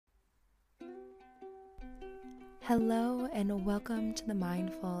Hello and welcome to the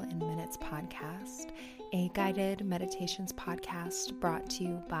Mindful in Minutes podcast, a guided meditations podcast brought to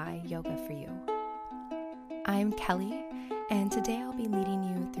you by Yoga for You. I'm Kelly, and today I'll be leading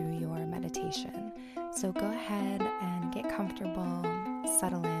you through your meditation. So go ahead and get comfortable,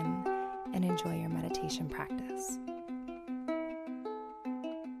 settle in, and enjoy your meditation practice.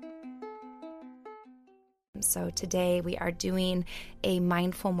 So today we are doing a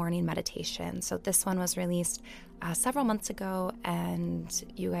mindful morning meditation. So this one was released several months ago and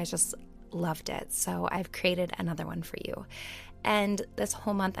you guys just loved it. So I've created another one for you. And this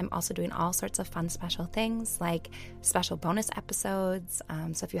whole month, I'm also doing all sorts of fun special things like special bonus episodes.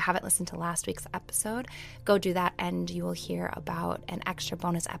 So if you haven't listened to last week's episode, go do that and you will hear about an extra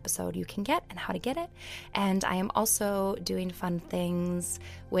bonus episode you can get and how to get it. And I am also doing fun things,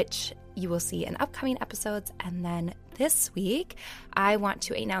 which you will see in upcoming episodes. And then this week, I want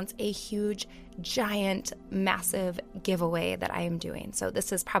to announce a huge, giant, massive giveaway that I am doing. So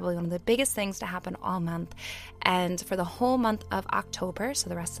this is probably one of the biggest things to happen all month. And for the whole month of October, so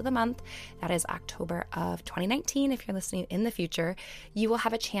the rest of the month, that is October of 2019, if you're listening in the future, you will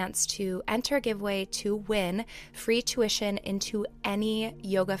have a chance to enter a giveaway to win free tuition into any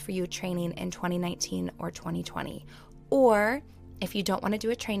Yoga for You training in 2019 or 2020. Or if you don't want to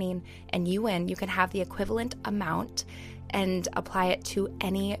do a training and you win, you can have the equivalent amount and apply it to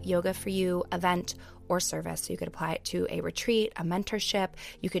any Yoga for You event or service. So you could apply it to a retreat, a mentorship.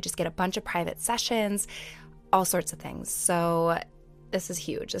 You could just get a bunch of private sessions, all sorts of things. So this is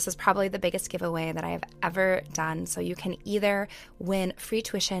huge. This is probably the biggest giveaway that I have ever done. So you can either win free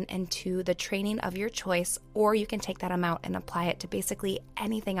tuition into the training of your choice, or you can take that amount and apply it to basically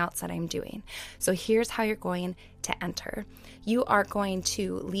anything else that I'm doing. So here's how you're going to enter. You are going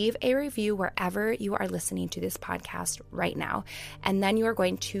to leave a review wherever you are listening to this podcast right now. And then you are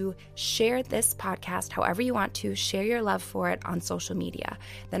going to share this podcast however you want to, share your love for it on social media.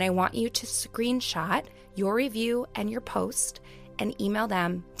 Then I want you to screenshot your review and your post and email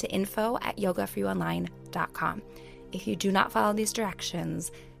them to info@yogaforyouonline.com. If you do not follow these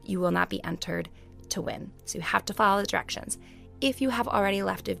directions, you will not be entered to win. So you have to follow the directions. If you have already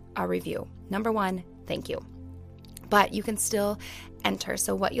left a review, number one, thank you. But you can still enter.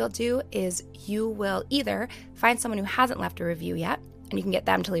 So what you'll do is you will either find someone who hasn't left a review yet, and you can get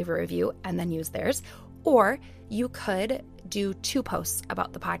them to leave a review and then use theirs, or you could do 2 posts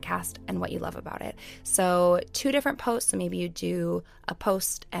about the podcast and what you love about it. So 2 different posts. So maybe you do a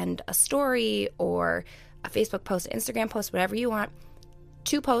post and a story, or a Facebook post, Instagram post, whatever you want.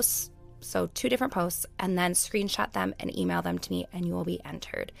 2 posts, so 2 different posts, and then screenshot them and email them to me and you will be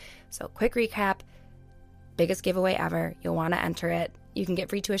entered. So quick recap, biggest giveaway ever. You'll want to enter it. You can get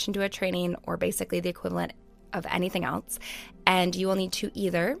free tuition to a training or basically the equivalent of anything else. And you will need to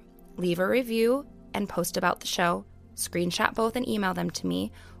either leave a review and post about the show, screenshot both and email them to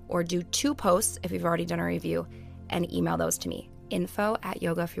me, or do 2 posts if you've already done a review and email those to me,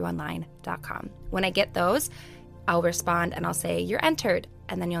 info@yogaforyouonline.com. When I get those, I'll respond and I'll say, you're entered,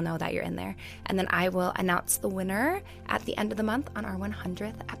 and then you'll know that you're in there. And then I will announce the winner at the end of the month on our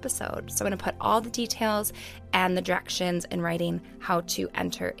 100th episode. So I'm going to put all the details and the directions in writing how to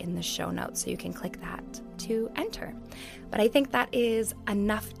enter in the show notes, so you can click that to enter. But I think that is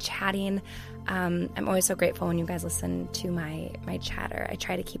enough chatting. I'm always so grateful when you guys listen to my chatter. I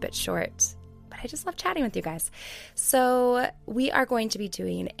try to keep it short, but I just love chatting with you guys. So we are going to be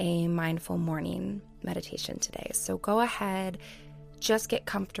doing a mindful morning meditation today. So go ahead, just get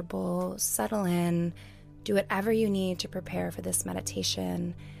comfortable, settle in, do whatever you need to prepare for this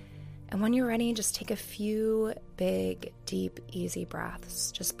meditation. And when you're ready, just take a few big, deep, easy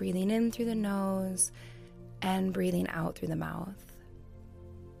breaths, just breathing in through the nose and breathing out through the mouth.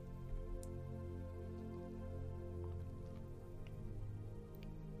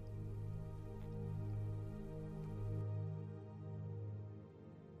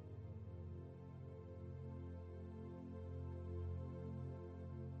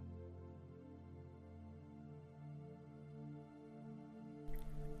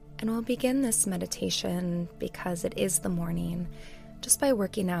 And we'll begin this meditation, because it is the morning, just by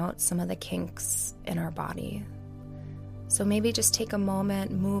working out some of the kinks in our body. So maybe just take a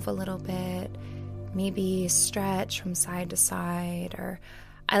moment, move a little bit, maybe stretch from side to side, or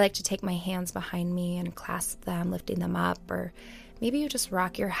I like to take my hands behind me and clasp them, lifting them up, or maybe you just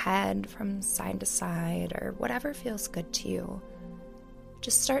rock your head from side to side, or whatever feels good to you.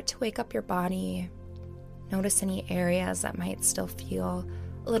 Just start to wake up your body. Notice any areas that might still feel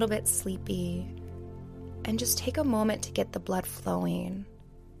a little bit sleepy, and just take a moment to get the blood flowing,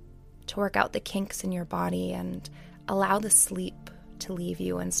 to work out the kinks in your body and allow the sleep to leave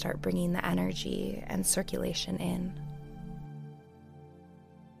you and start bringing the energy and circulation in.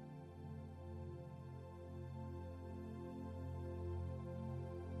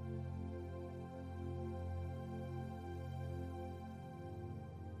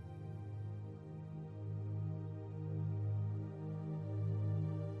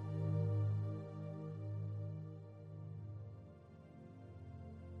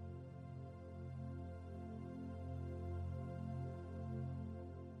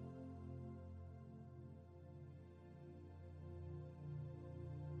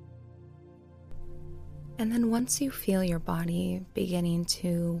 And then once you feel your body beginning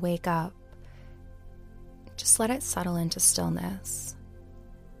to wake up, just let it settle into stillness.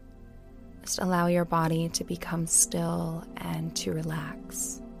 Just allow your body to become still and to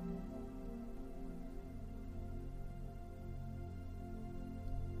relax.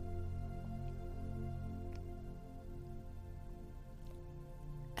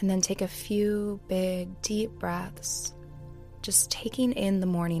 And then take a few big, deep breaths, just taking in the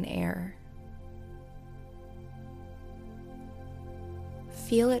morning air.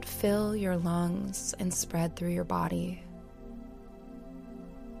 Feel it fill your lungs and spread through your body.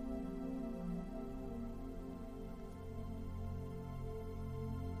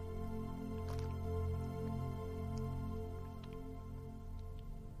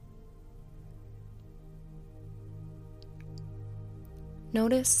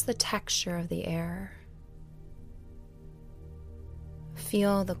 Notice the texture of the air.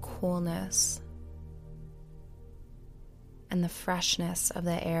 Feel the coolness and the freshness of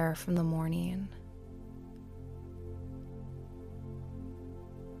the air from the morning.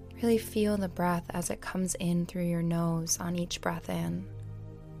 Really feel the breath as it comes in through your nose on each breath in.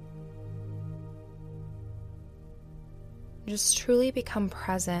 Just truly become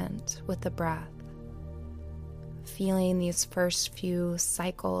present with the breath, feeling these first few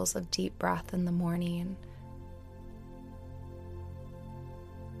cycles of deep breath in the morning.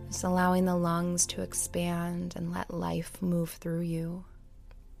 Just allowing the lungs to expand and let life move through you.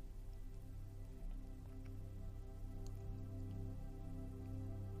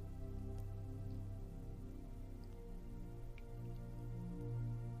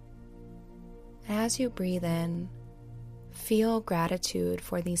 As you breathe in, feel gratitude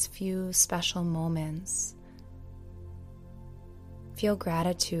for these few special moments. Feel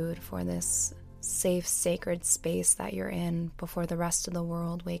gratitude for this safe, sacred space that you're in before the rest of the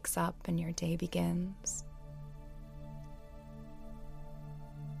world wakes up and your day begins.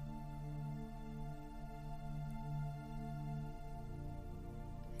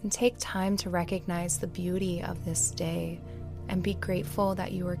 And take time to recognize the beauty of this day and be grateful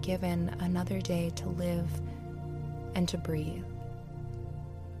that you were given another day to live and to breathe.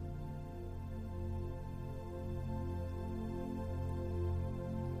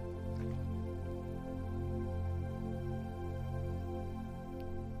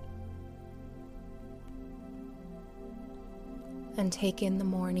 And take in the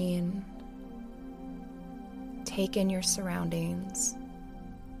morning, take in your surroundings,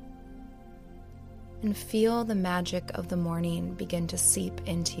 and feel the magic of the morning begin to seep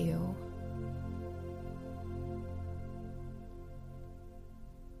into you.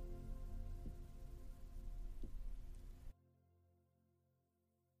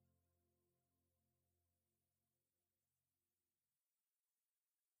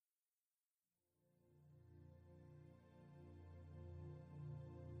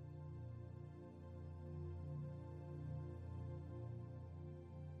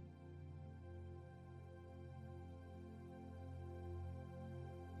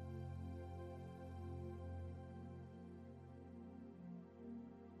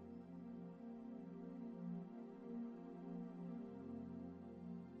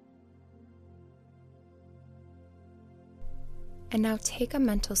 And now take a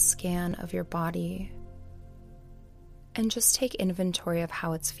mental scan of your body and just take inventory of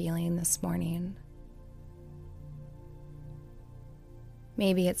how it's feeling this morning.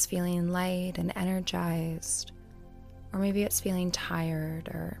 Maybe it's feeling light and energized, or maybe it's feeling tired,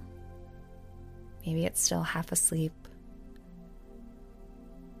 or maybe it's still half asleep.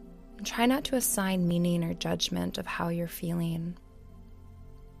 And try not to assign meaning or judgment of how you're feeling,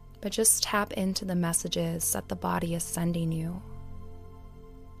 but just tap into the messages that the body is sending you.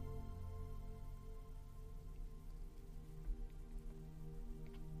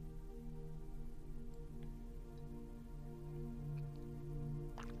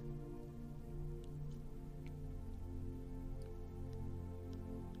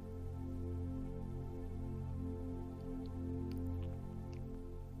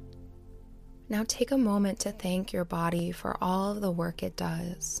 Now take a moment to thank your body for all of the work it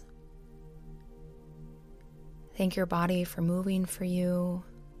does. Thank your body for moving for you,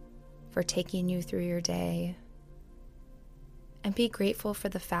 for taking you through your day, and be grateful for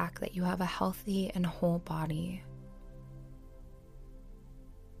the fact that you have a healthy and whole body.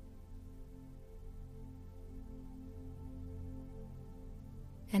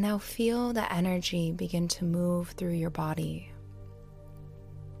 And now feel the energy begin to move through your body.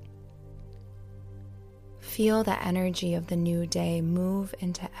 Feel the energy of the new day move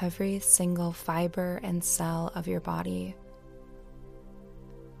into every single fiber and cell of your body,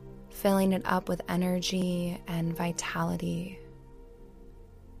 filling it up with energy and vitality.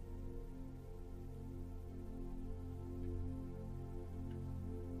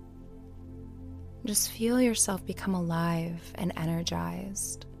 Just feel yourself become alive and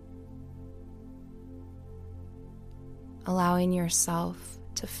energized, allowing yourself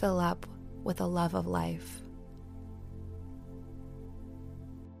to fill up with a love of life.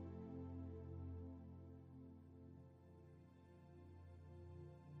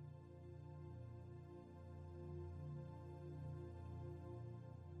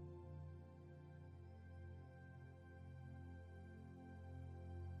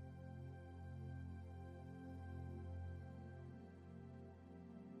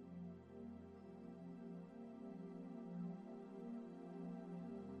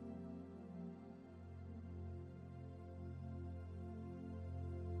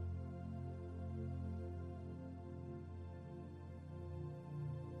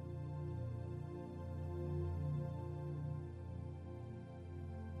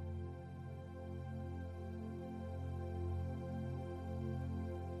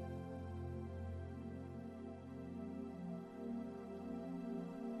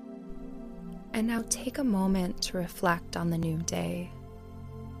 And now take a moment to reflect on the new day.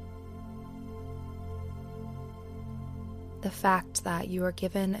 The fact that you are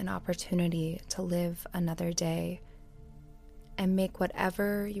given an opportunity to live another day and make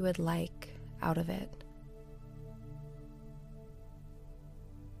whatever you would like out of it.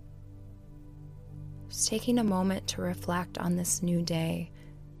 Just taking a moment to reflect on this new day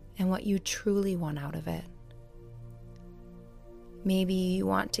and what you truly want out of it. Maybe you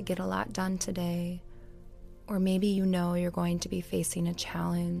want to get a lot done today, or maybe you know you're going to be facing a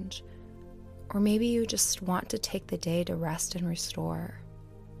challenge, or maybe you just want to take the day to rest and restore.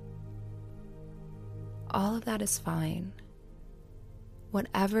 All of that is fine.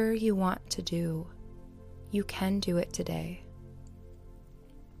 Whatever you want to do, you can do it today.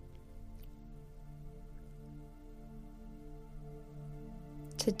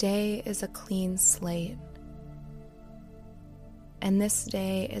 Today is a clean slate. And this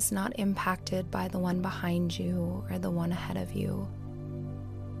day is not impacted by the one behind you or the one ahead of you.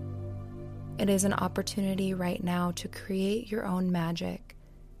 It is an opportunity right now to create your own magic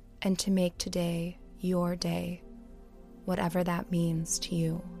and to make today your day, whatever that means to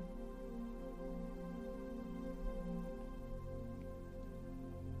you.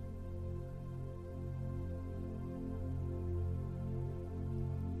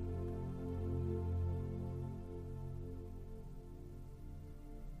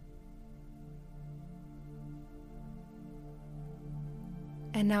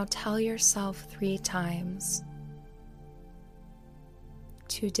 And now tell yourself 3 times,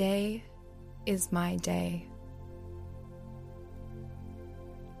 today is my day.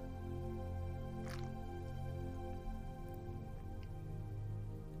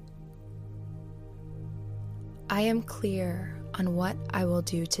 I am clear on what I will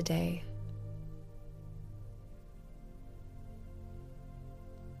do today.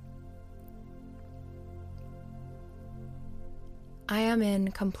 I am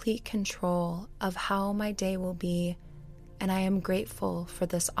in complete control of how my day will be, and I am grateful for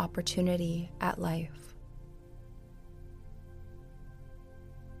this opportunity at life.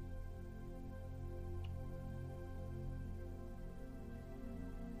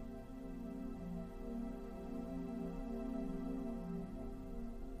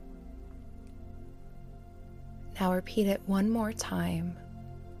 Now repeat it one more time,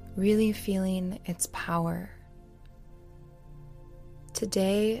 really feeling its power.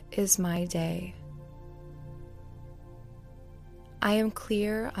 Today is my day. I am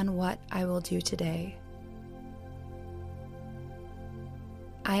clear on what I will do today.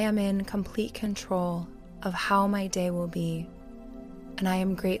 I am in complete control of how my day will be, and I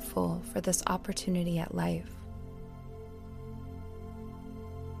am grateful for this opportunity at life.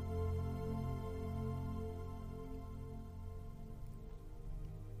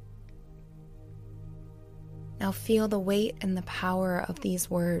 Now feel the weight and the power of these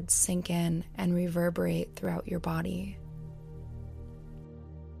words sink in and reverberate throughout your body.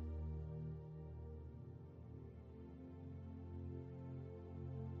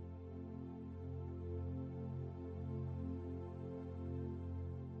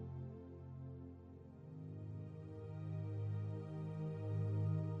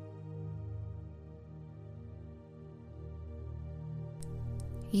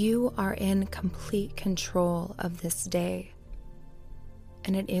 You are in complete control of this day,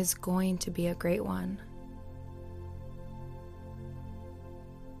 and it is going to be a great one.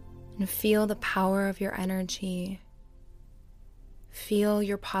 And feel the power of your energy. Feel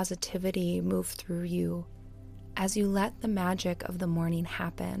your positivity move through you as you let the magic of the morning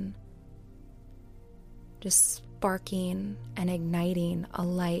happen, just sparking and igniting a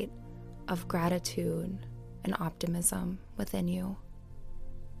light of gratitude and optimism within you.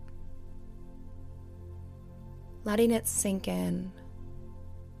 Letting it sink in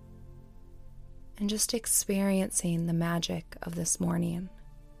and just experiencing the magic of this morning.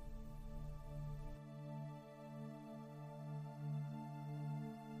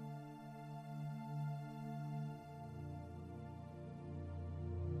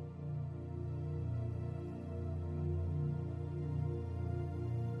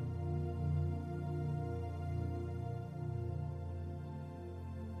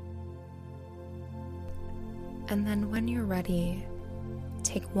 And then when you're ready,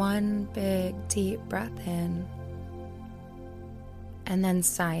 take one big deep breath in and then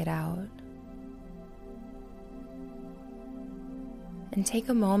sigh it out. And take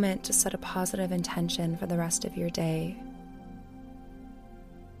a moment to set a positive intention for the rest of your day.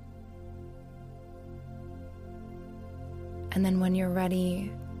 And then when you're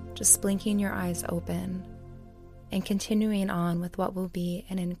ready, just blinking your eyes open and continuing on with what will be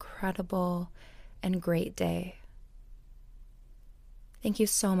an incredible and great day. Thank you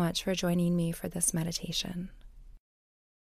so much for joining me for this meditation.